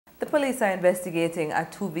The police are investigating a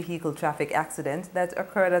two-vehicle traffic accident that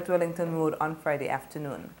occurred at Wellington Road on Friday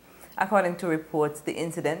afternoon. According to reports, the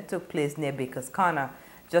incident took place near Baker's Corner,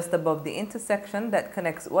 just above the intersection that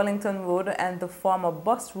connects Wellington Road and the former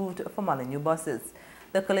bus route for Molyneux buses.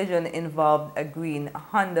 The collision involved a green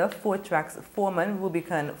Honda 4-Trax Foreman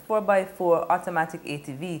Rubicon 4x4 automatic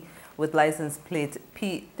ATV with license plate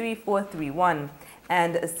P3431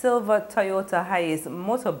 and a silver Toyota Hiace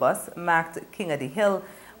motorbus marked King of the Hill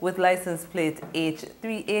with license plate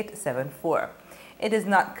H3874. It is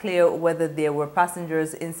not clear whether there were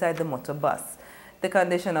passengers inside the motor bus. The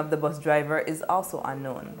condition of the bus driver is also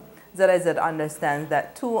unknown. ZIZ understands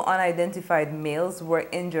that two unidentified males were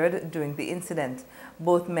injured during the incident.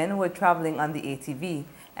 Both men were traveling on the ATV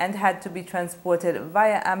and had to be transported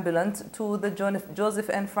via ambulance to the Joseph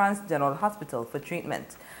and France General Hospital for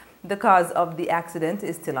treatment. The cause of the accident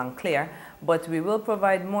is still unclear, but we will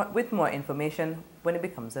provide more information when it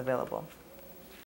becomes available.